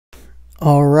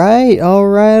Alright,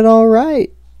 alright,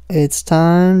 alright. It's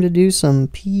time to do some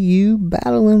PU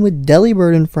battling with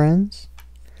Delibird and friends.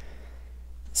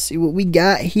 See what we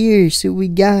got here. See what we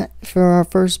got for our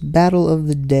first battle of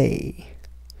the day.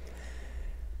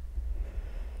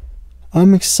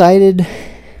 I'm excited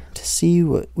to see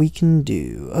what we can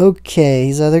do. Okay,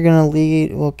 he's either going to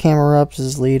lead. Well, Camera Up's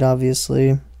his lead,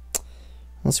 obviously.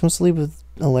 Unless he wants to lead with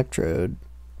Electrode.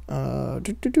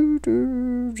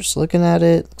 Just looking at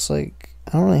it, looks like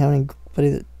I don't really have anybody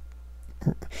that.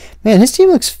 Man, his team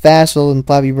looks faster than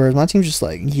Flappy Bird. My team's just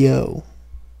like, yo,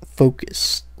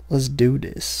 focus. Let's do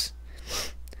this.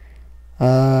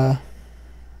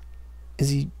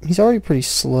 He's already pretty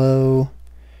slow.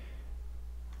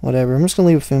 Whatever. I'm just gonna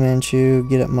leave with Fu Manchu,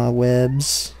 get up my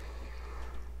webs.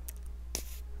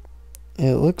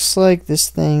 It looks like this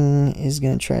thing is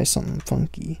gonna try something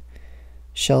funky.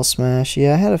 Shell Smash.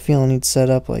 Yeah, I had a feeling he'd set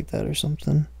up like that or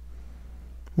something.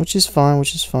 Which is fine,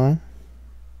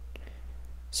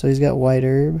 So he's got White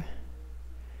Herb.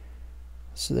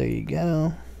 So there you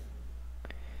go.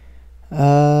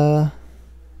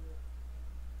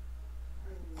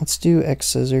 Let's do X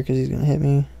Scissor because he's going to hit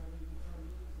me.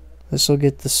 This will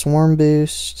get the Swarm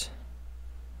boost.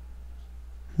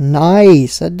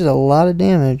 Nice! That did a lot of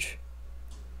damage.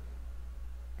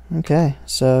 Okay,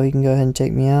 so he can go ahead and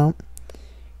take me out.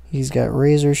 He's got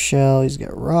Razor Shell. He's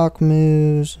got Rock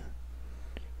moves.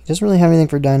 He doesn't really have anything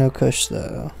for Dino Kush,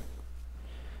 though.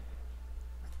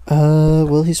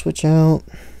 Will he switch out?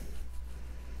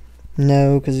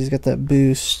 No, because he's got that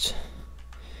boost.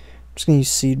 I'm just going to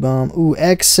use Seed Bomb. Ooh,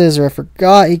 X Scissor. I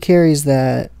forgot he carries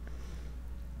that.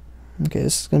 Okay,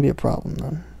 this is going to be a problem,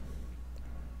 then.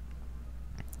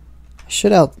 I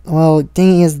should out... Well,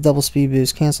 dang, he has the double speed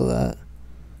boost. Cancel that.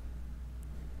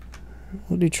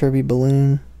 We'll do Chirpy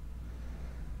Balloon.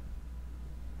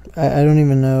 I don't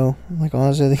even know. Like,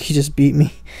 honestly, I think he just beat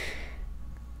me.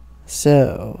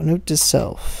 So, note to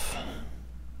self.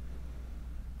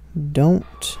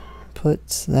 Don't put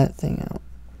that thing out.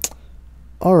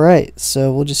 Alright,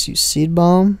 so we'll just use Seed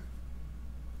Bomb.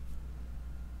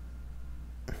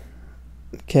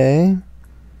 Okay.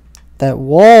 That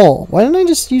wall. Why didn't I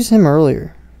just use him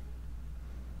earlier?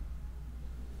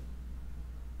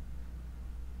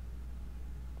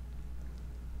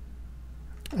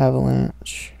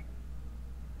 Avalanche.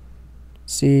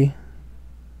 See?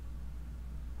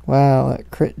 Wow, that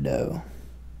crit though.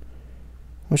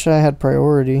 Wish I had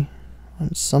priority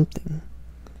on something.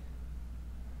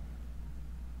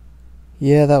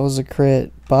 Yeah, that was a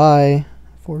crit. Bye.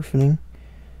 Forfeiting.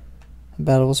 The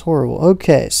battle was horrible.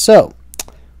 Okay, so.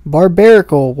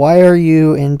 Barbarical, why are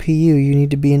you in PU? You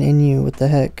need to be in NU. What the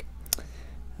heck?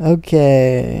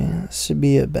 Okay. This should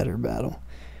be a better battle.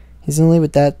 He's going to leave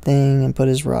with that thing and put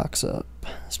his rocks up.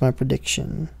 That's my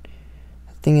prediction.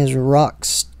 That thing is rock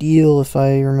steel, if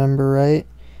I remember right.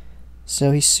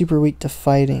 So he's super weak to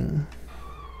fighting.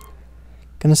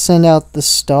 Gonna send out the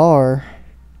star.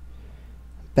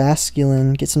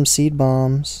 Basculin. Get some seed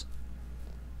bombs.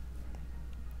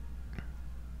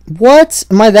 What?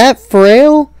 Am I that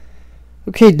frail?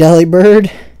 Okay,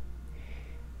 Delibird.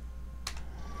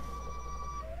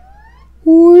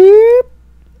 Whoop.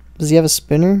 Does he have a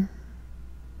spinner?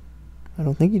 I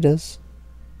don't think he does.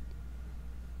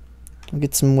 I'll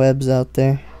get some webs out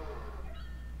there.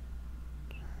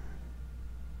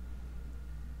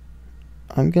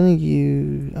 I'm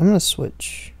gonna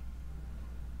switch.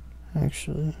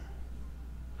 Actually.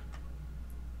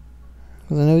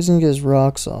 Because I know he's gonna get his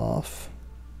rocks off.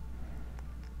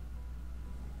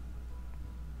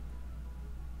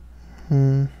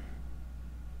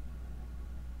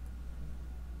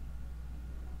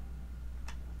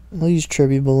 I'll use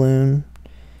Tribute Balloon.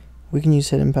 We can use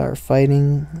Hidden Power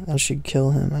Fighting. That should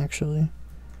kill him, actually.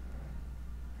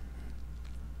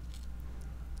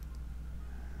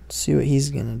 Let's see what he's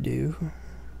gonna do.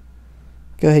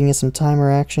 Go ahead and get some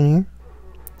timer action here.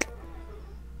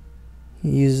 He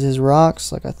uses his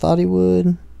rocks like I thought he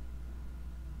would.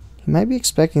 He might be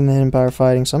expecting the Hidden Power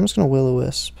Fighting, so I'm just gonna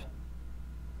Will-O-Wisp.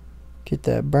 Get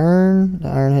that burn. The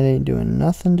Iron Head ain't doing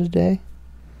nothing today.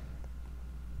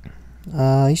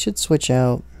 He should switch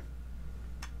out.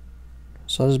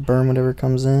 So I'll just burn whatever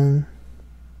comes in.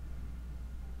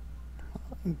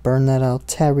 Burn that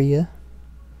Altaria.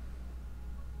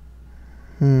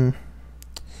 This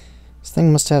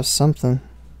thing must have something.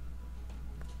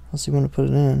 Unless you want to put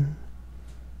it in.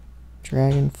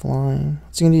 Dragon flying.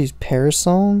 What's he gonna use?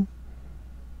 Parasol?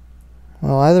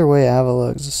 Well, either way,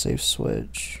 Avalugg is a safe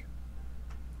switch.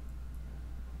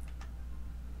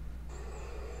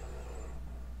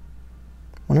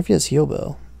 Wonder if he has Heal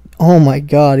Bell. Oh my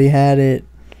god, he had it.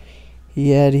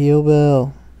 He had Heal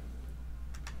Bell.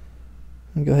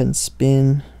 Let me go ahead and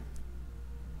spin.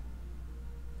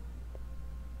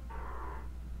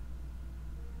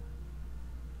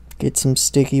 Get some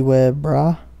sticky web,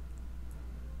 brah.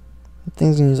 That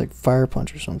thing's gonna use like fire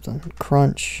punch or something.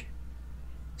 Crunch.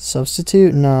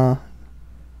 Substitute? Nah.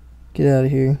 Get out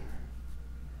of here.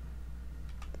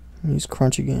 Use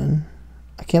crunch again.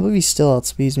 I can't believe he still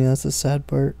outspeeds me. That's the sad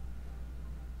part.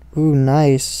 Ooh,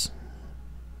 nice.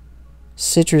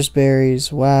 Citrus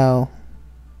berries. Wow.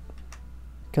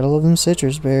 Gotta love them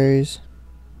citrus berries.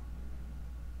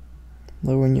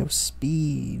 Lowering your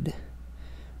speed.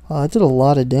 Oh, that did a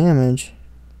lot of damage.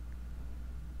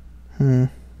 I mean,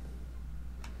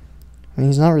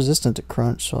 he's not resistant to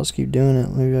crunch, so I'll just keep doing it.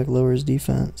 Maybe I can lower his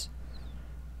defense.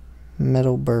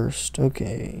 Metal burst.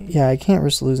 Okay. Yeah, I can't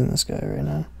risk losing this guy right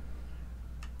now.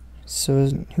 So,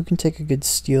 who can take a good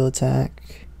steel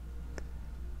attack?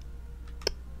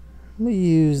 I'm gonna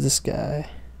use this guy.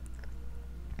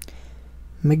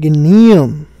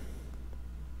 Meganium.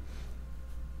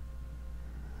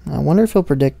 I wonder if he'll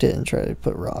predict it and try to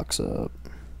put rocks up.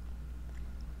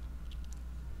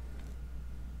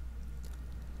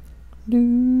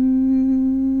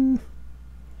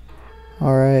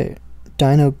 Alright.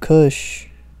 Dino Kush.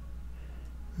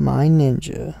 My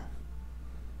ninja.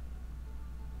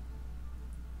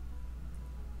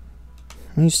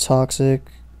 He's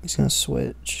toxic. He's gonna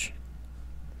switch.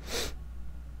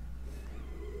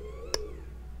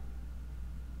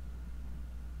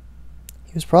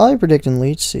 He was probably predicting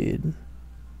Leech Seed.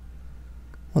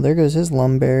 Well, there goes his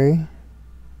Lumberry.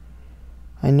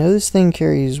 I know this thing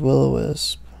carries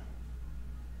Will-O-Wisp.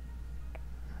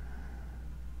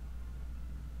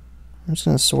 I'm just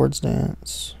gonna Swords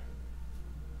Dance.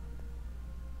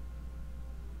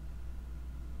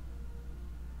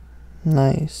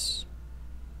 Nice.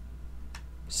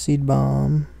 Seed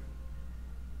Bomb.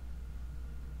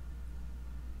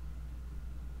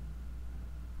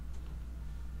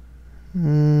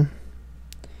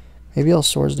 Maybe I'll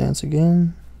Swords Dance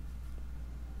again.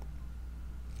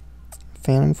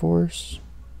 Phantom Force.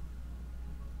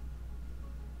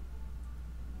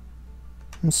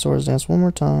 And Swords Dance one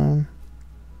more time.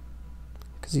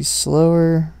 Because he's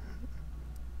slower.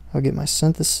 I'll get my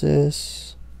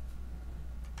Synthesis.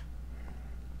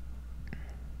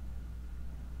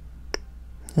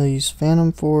 He'll use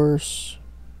Phantom Force.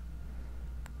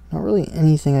 Not really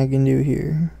anything I can do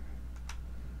here.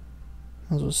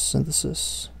 Might as well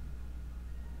Synthesis.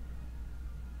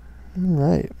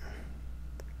 Alright.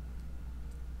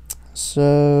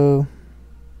 So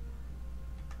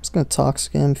I'm just gonna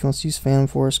Toxic him. If he wants to use Phantom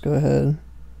Force, go ahead.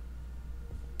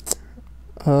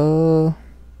 And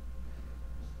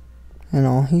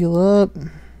I'll heal up.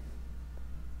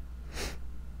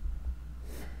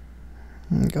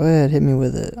 Go ahead, hit me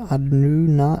with it. I do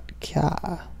not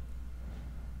care.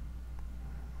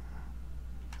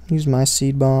 Use my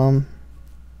Seed Bomb.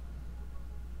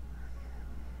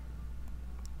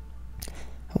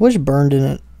 I wish burn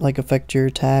didn't like affect your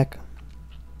attack.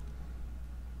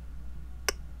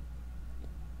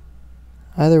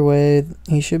 Either way,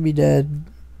 he should be dead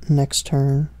next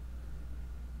turn.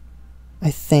 I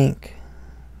think.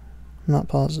 I'm not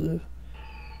positive.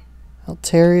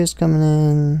 Altaria's coming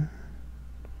in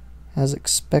as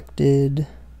expected.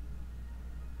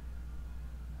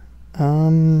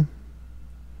 Let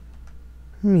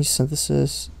me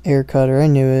Synthesis. Air Cutter, I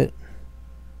knew it.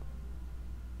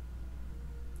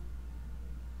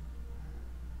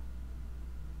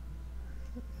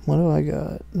 What do I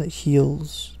got that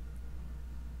heals?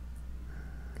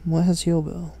 What has Heal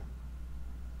Bell?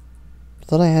 I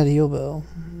thought I had Heal Bell.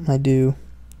 I do.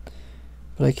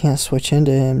 But I can't switch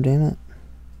into him, damn it.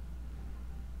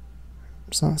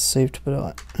 It's not safe to put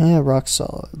out. Yeah, Rock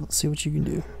Solid. Let's see what you can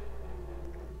do.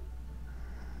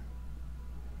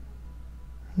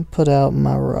 Put out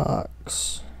my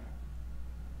rocks.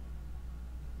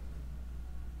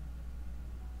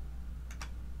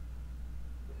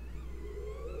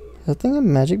 Is that thing a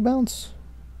magic bounce?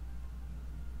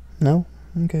 No?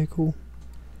 Okay, cool.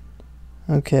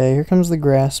 Okay, here comes the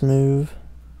grass move.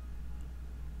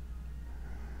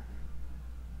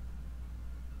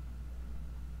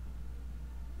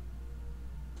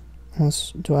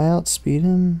 Do I outspeed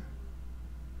him?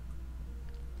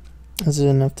 Is it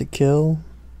enough to kill?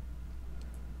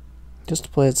 Just to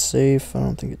play it safe. I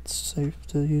don't think it's safe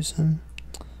to use him.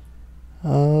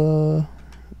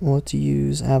 What to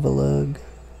use? Avalug.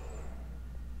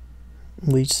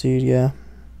 Leech Seed, yeah.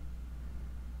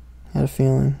 Had a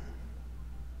feeling.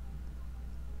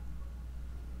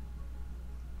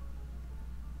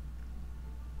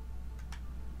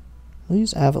 We'll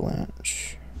use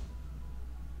Avalanche.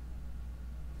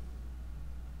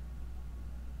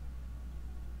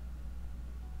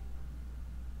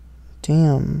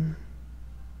 Damn.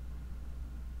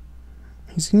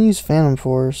 He's gonna use Phantom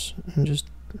Force and just...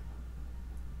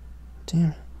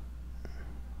 Damn it.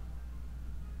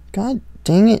 God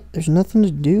dang it, there's nothing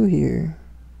to do here.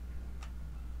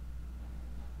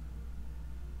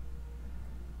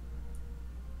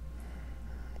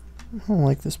 I don't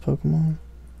like this Pokemon.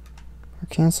 Or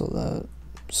cancel that.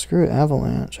 Screw it,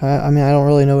 Avalanche. I mean, I don't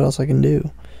really know what else I can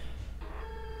do.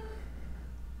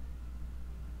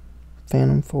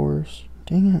 Phantom Force.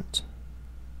 Dang it.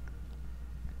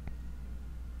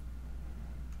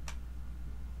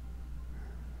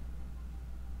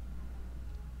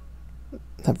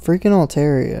 That freaking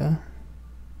Altaria.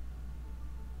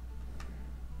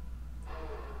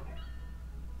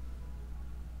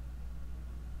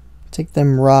 Take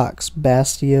them rocks,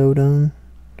 Bastiodon.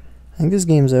 I think this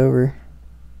game's over.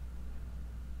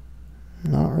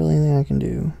 Not really anything I can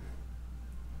do.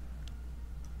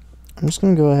 I'm just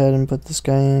going to go ahead and put this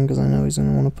guy in because I know he's going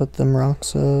to want to put them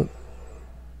rocks up.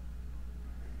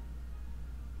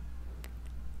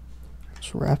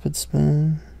 Just rapid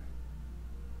spin.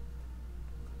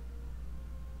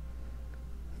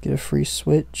 Get a free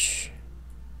switch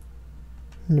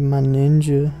into my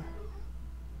ninja.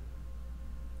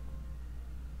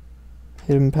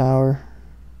 Hidden power.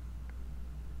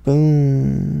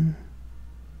 Boom.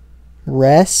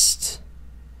 Rest?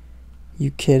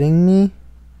 You kidding me?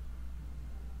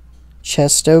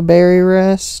 Chestoberry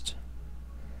rest?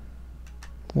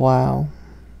 Wow.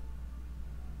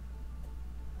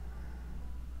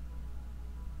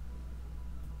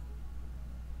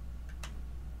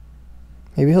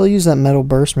 Maybe he'll use that Metal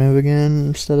Burst move again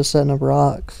instead of setting up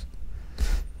rocks.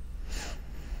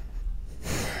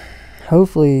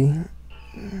 Hopefully...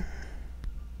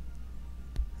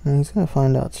 And he's gonna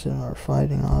find out soon our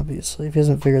fighting, obviously. If he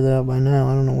hasn't figured that out by now,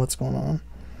 I don't know what's going on.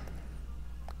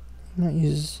 He might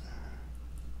use...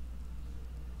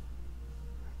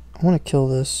 I want to kill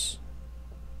this.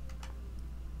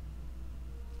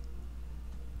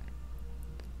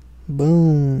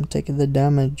 Boom, taking the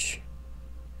damage.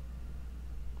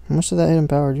 How much did that hidden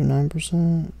power do?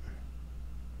 9%?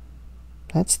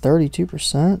 That's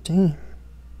 32%? Damn.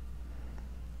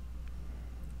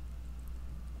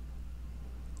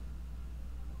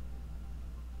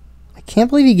 I can't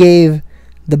believe he gave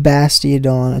the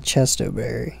Bastiodon a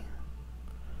Chestoberry.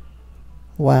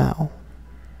 Wow.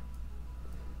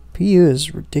 PU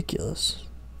is ridiculous.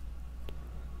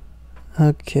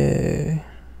 Okay.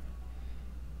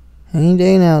 Any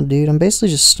day now, dude. I'm basically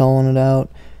just stalling it out.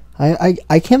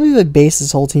 I can't believe I based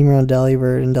this whole team around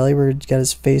Delibird, and Delibird got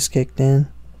his face kicked in.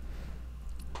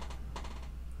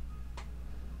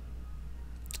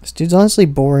 This dude's honestly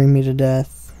boring me to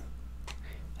death.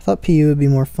 I thought PU would be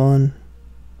more fun.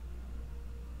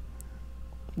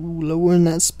 Ooh, lowering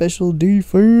that special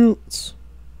defense.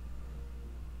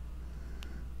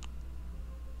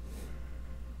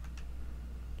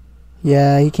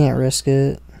 Yeah, he can't risk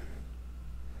it.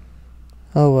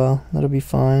 Oh well, that'll be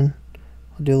fine.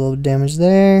 I'll do a little damage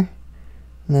there,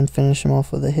 and then finish him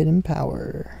off with a hidden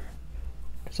power.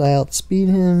 Because I outspeed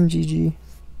him, GG.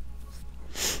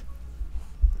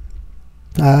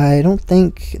 I don't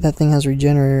think that thing has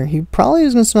regenerator. He probably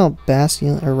was going to smell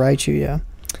Bastion or Raichu, yeah.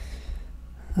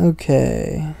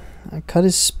 Okay. I cut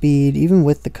his speed, even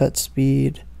with the cut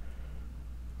speed.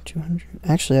 200.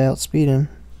 Actually, I outspeed him.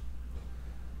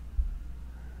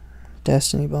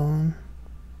 Destiny Bomb.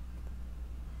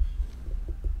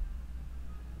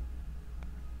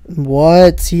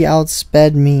 What? He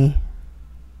outsped me.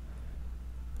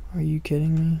 Are you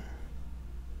kidding me?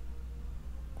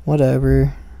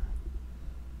 Whatever.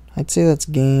 I'd say that's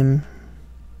game.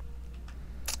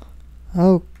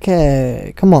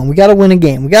 Okay. Come on. We gotta win a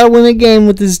game. We gotta win a game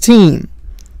with this team.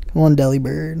 Come on,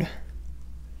 Delibird.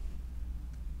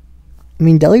 I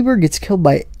mean, Delibird gets killed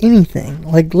by anything.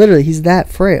 Like, literally, he's that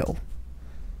frail.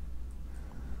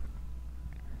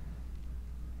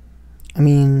 I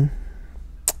mean...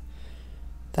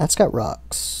 That's got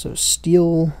rocks. So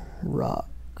steel rock,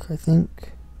 I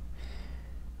think.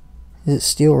 Is it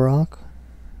steel rock?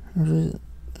 Or is it?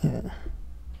 Yeah.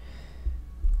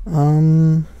 I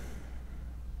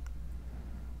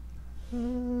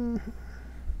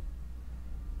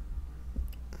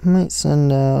might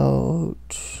send out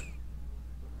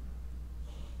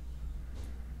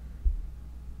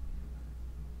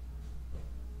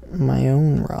my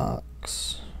own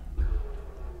rocks.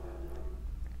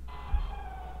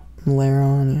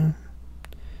 Laron, yeah.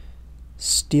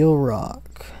 Steel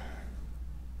rock.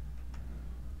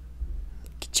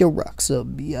 Get your rocks up,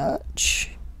 biatch.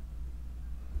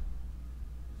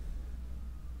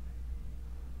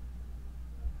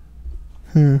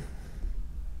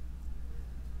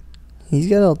 He's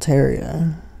got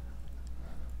Altaria.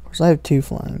 Of course, I have 2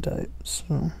 flying types.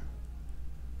 So.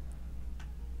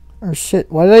 Or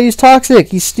shit, why did I use Toxic?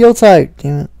 He's Steel type.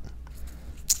 Damn it.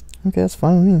 Okay, that's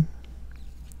fine with me.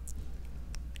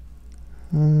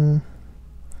 In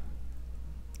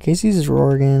case he uses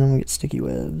Roar again, I'm gonna get Sticky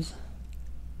Webs.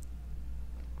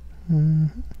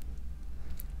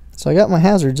 So I got my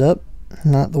hazards up.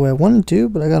 Not the way I wanted to,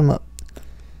 but I got them up.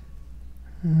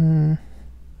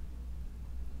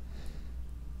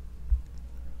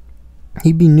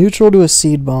 He'd be neutral to a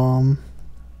Seed Bomb.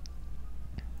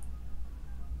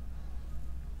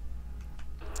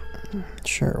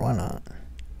 Sure, why not?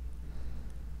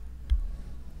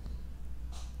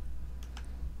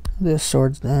 This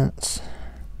Swords Dance.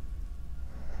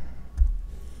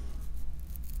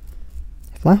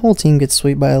 If my whole team gets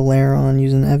swept by a Laron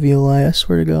using Eviolite, I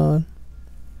swear to God.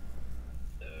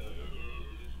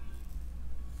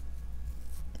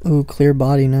 Ooh, clear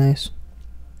body, nice.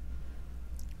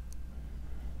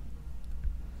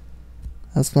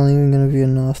 That's not even gonna be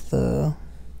enough though.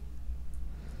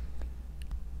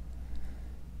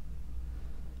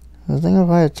 I think if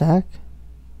I attack,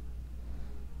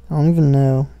 I don't even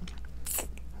know.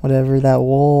 Whatever, that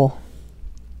wall.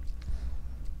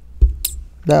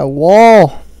 That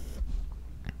wall.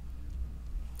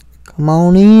 Come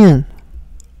on in.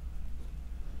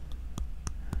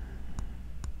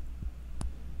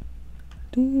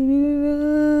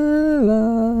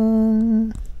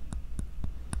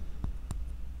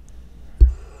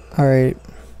 Alright.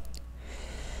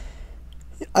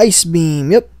 Ice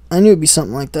Beam. Yep, I knew it'd be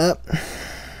something like that.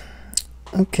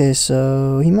 Okay,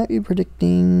 so he might be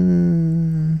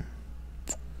predicting...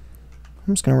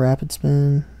 I'm just going to Rapid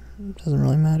Spin. Doesn't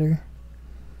really matter.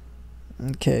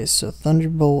 Okay, so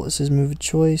Thunderbolt is his move of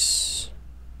choice.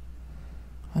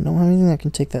 I don't have anything that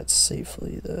can take that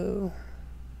safely, though.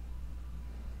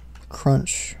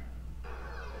 Crunch.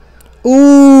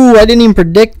 Ooh, I didn't even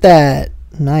predict that.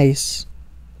 Nice.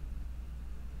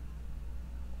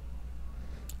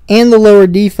 And the lower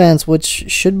defense,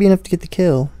 which should be enough to get the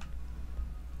kill.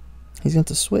 He's going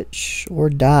to switch or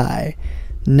die.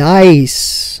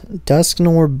 Nice.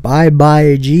 Dusknoir,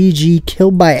 bye-bye. GG.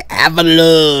 Killed by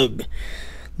Avalugg.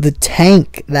 The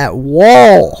tank. That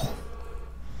wall.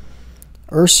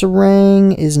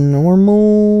 Ursaring is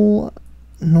normal.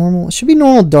 Normal. It should be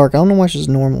normal dark. I don't know why it's just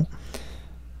normal.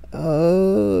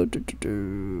 I'm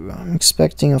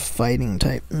expecting a fighting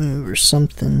type move or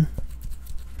something.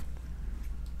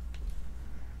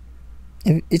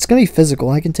 It's going to be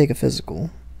physical. I can take a physical.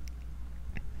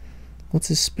 What's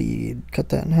his speed? Cut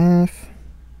that in half.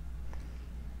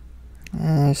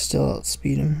 I still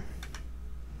outspeed him.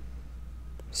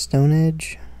 Stone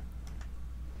Edge.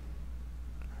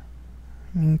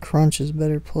 I mean, Crunch is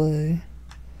better play.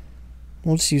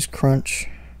 We'll just use Crunch.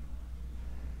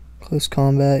 Close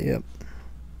combat, yep.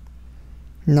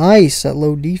 Nice, that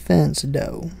low defense,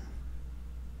 though.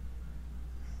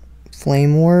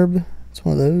 Flame Orb. It's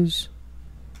one of those.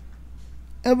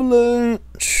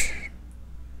 Avalanche.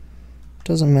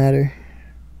 Doesn't matter.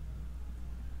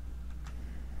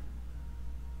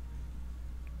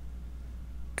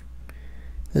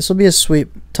 This will be a sweet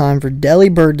time for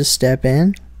Delibird to step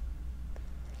in.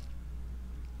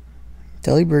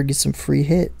 Delibird gets some free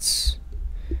hits.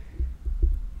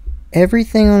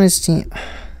 Everything on his team.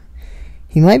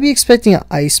 He might be expecting an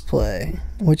ice play,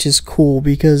 which is cool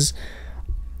because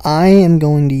I am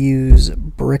going to use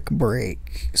Brick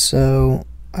Break. So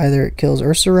either it kills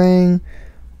Ursaring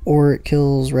or it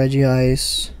kills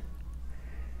Regice.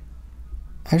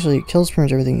 Actually, it kills pretty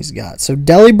much everything he's got. So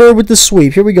Delibird with the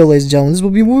sweep. Here we go, ladies and gentlemen. This will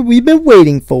be what we've been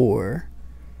waiting for.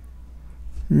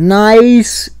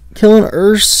 Nice. Killing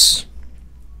Urs.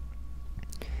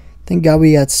 Thank God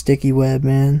we got Sticky Web,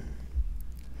 man.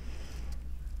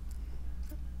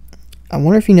 I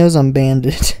wonder if he knows I'm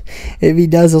banded. If he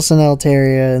does, he'll send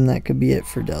Altaria, and that could be it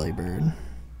for Delibird.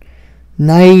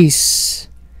 Nice.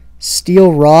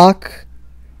 Steel Rock.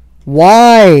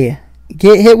 Why?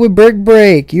 Get hit with Brick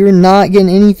Break. You're not getting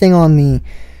anything on me.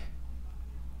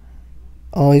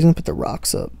 Oh, he's going to put the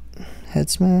rocks up. Head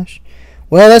Smash.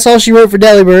 Well, that's all she wrote for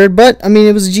Delibird, but, I mean,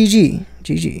 it was a GG.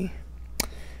 GG.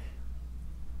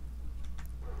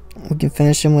 We can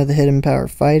finish him with a Hidden Power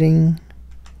Fighting.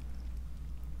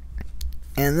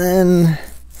 And then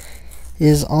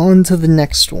is on to the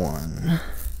next one.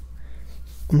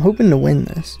 I'm hoping to win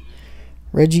this.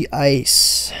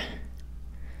 Regice.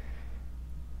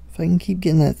 If I can keep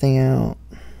getting that thing out.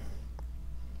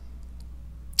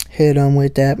 Hit him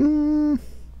with that.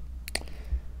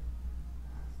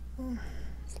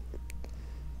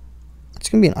 It's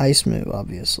going to be an ice move,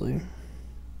 obviously.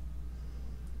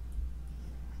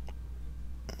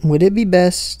 Would it be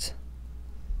best?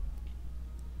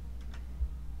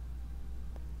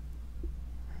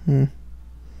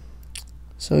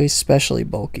 So he's specially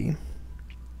bulky.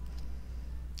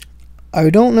 I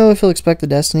don't know if he'll expect the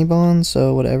Destiny Bond,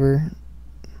 so whatever.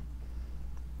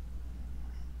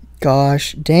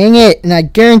 Gosh, dang it! And I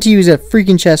guarantee you he's a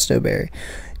freaking Chesto Berry.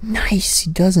 Nice,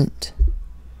 he doesn't.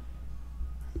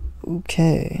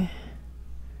 Okay.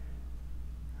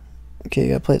 Okay, you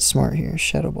gotta play it smart here.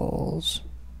 Shadow Balls.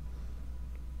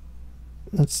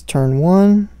 That's turn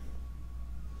 1.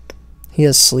 He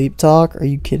has Sleep Talk. Are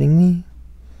you kidding me?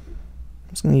 I'm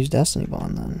just gonna use Destiny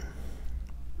Bond then.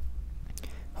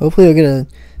 Hopefully he'll get a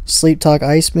Sleep Talk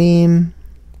Ice Beam.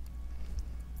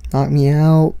 Knock me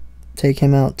out. Take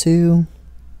him out too.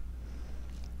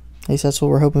 At least that's what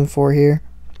we're hoping for here.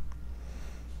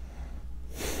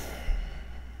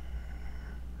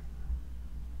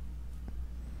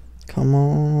 Come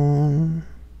on.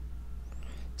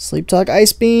 Sleep Talk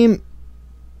Ice Beam.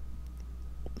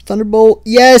 Thunderbolt.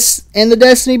 Yes! And the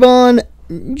Destiny Bond.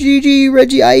 GG,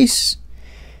 Reggie Ice.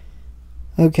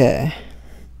 Okay.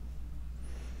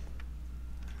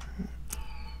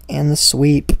 And the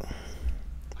sweep.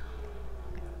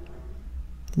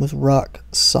 With Rock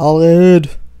Solid.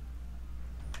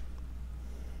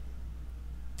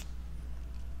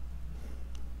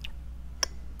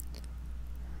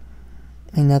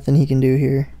 Ain't nothing he can do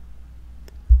here.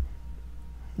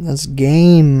 That's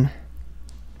game.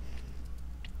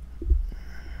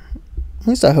 At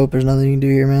least I hope there's nothing you can do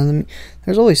here, man.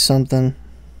 There's always something.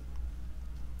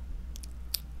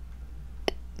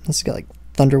 Let's get like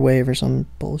Thunder Wave or some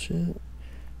bullshit.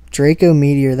 Draco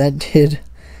Meteor, that did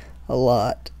a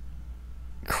lot.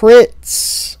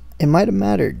 Crits. It might have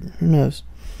mattered. Who knows?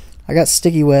 I got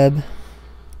Sticky Web.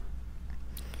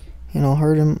 And I'll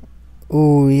hurt him.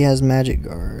 Ooh, he has Magic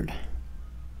Guard.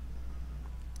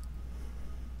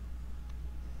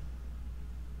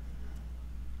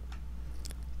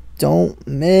 Don't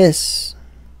miss.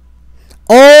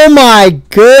 Oh my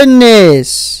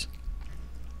goodness.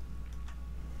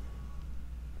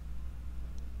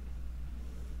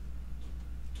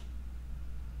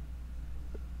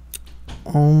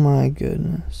 Oh my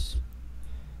goodness.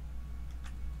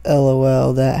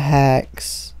 LOL, that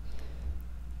hacks.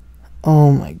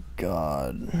 Oh my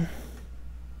god.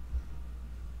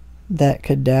 That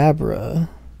Kadabra.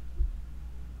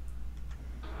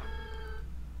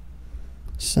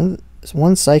 So, it's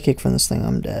one Psychic from this thing,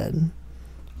 I'm dead.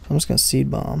 So I'm just gonna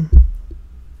Seed Bomb.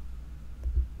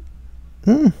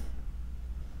 This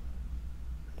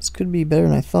could be better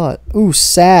than I thought. Ooh,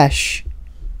 Sash.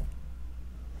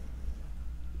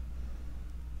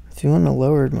 If you want to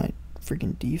lower my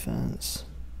freaking defense.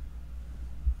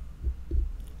 I'm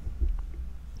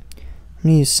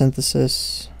gonna use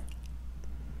Synthesis.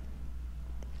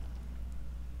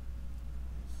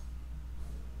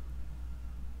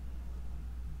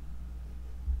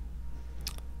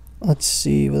 Let's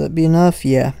see, will that be enough?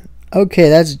 Yeah. Okay,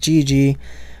 that's GG.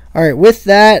 Alright, with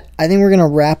that, I think we're going to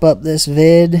wrap up this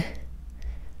vid.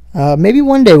 Maybe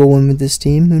one day we'll win with this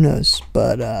team, who knows.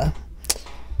 But,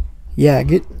 yeah,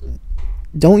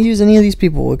 don't use any of these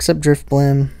people except Drift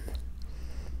Blim.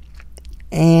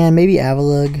 And maybe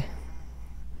Avalugg.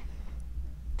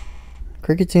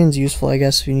 Crickettoon's useful, I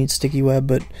guess, if you need Sticky Web,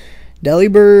 but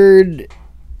Delibird,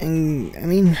 and, I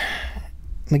mean,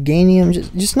 Meganium,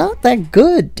 just not that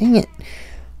good. Dang it.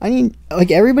 I need,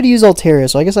 like, everybody use Altaria,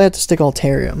 so I guess I have to stick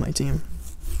Altaria on my team.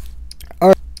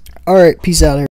 Alright, peace out, everybody.